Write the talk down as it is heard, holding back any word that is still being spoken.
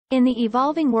In the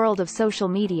evolving world of social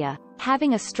media,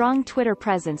 having a strong Twitter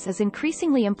presence is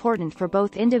increasingly important for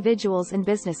both individuals and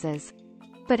businesses.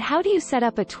 But how do you set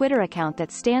up a Twitter account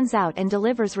that stands out and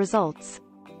delivers results?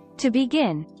 To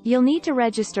begin, you'll need to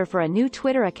register for a new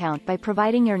Twitter account by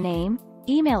providing your name,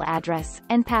 email address,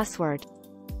 and password.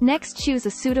 Next, choose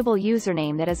a suitable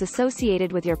username that is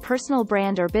associated with your personal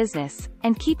brand or business,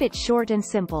 and keep it short and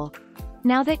simple.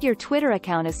 Now that your Twitter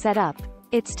account is set up,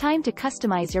 it's time to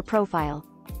customize your profile.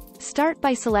 Start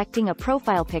by selecting a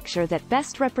profile picture that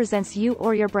best represents you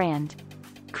or your brand.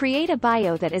 Create a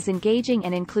bio that is engaging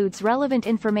and includes relevant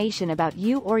information about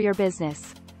you or your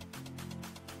business.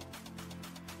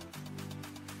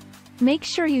 Make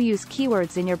sure you use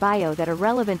keywords in your bio that are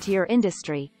relevant to your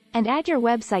industry, and add your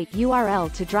website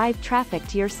URL to drive traffic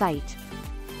to your site.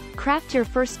 Craft your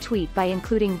first tweet by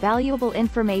including valuable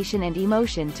information and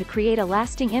emotion to create a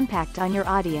lasting impact on your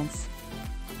audience.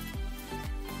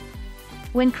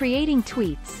 When creating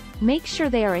tweets, make sure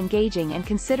they are engaging and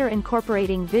consider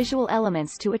incorporating visual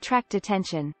elements to attract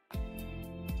attention.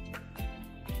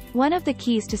 One of the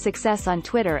keys to success on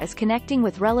Twitter is connecting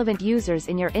with relevant users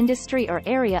in your industry or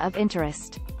area of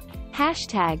interest.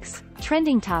 Hashtags,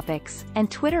 trending topics, and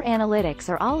Twitter analytics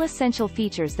are all essential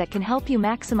features that can help you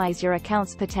maximize your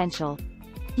account's potential.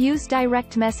 Use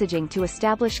direct messaging to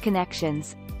establish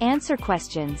connections, answer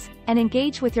questions, and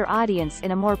engage with your audience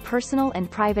in a more personal and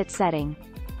private setting.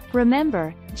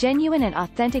 Remember, genuine and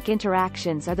authentic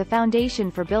interactions are the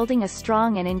foundation for building a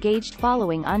strong and engaged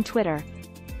following on Twitter.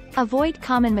 Avoid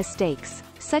common mistakes,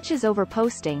 such as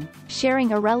overposting,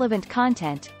 sharing irrelevant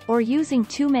content, or using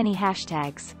too many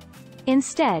hashtags.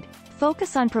 Instead,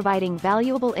 focus on providing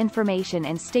valuable information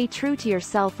and stay true to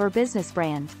yourself or business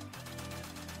brand.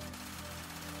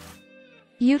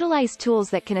 Utilize tools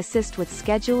that can assist with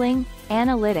scheduling,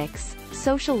 analytics,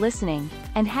 social listening,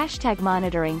 and hashtag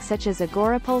monitoring such as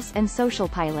Agorapulse and Social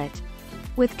Pilot.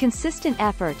 With consistent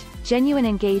effort, genuine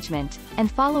engagement,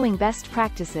 and following best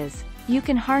practices, you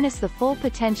can harness the full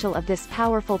potential of this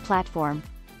powerful platform.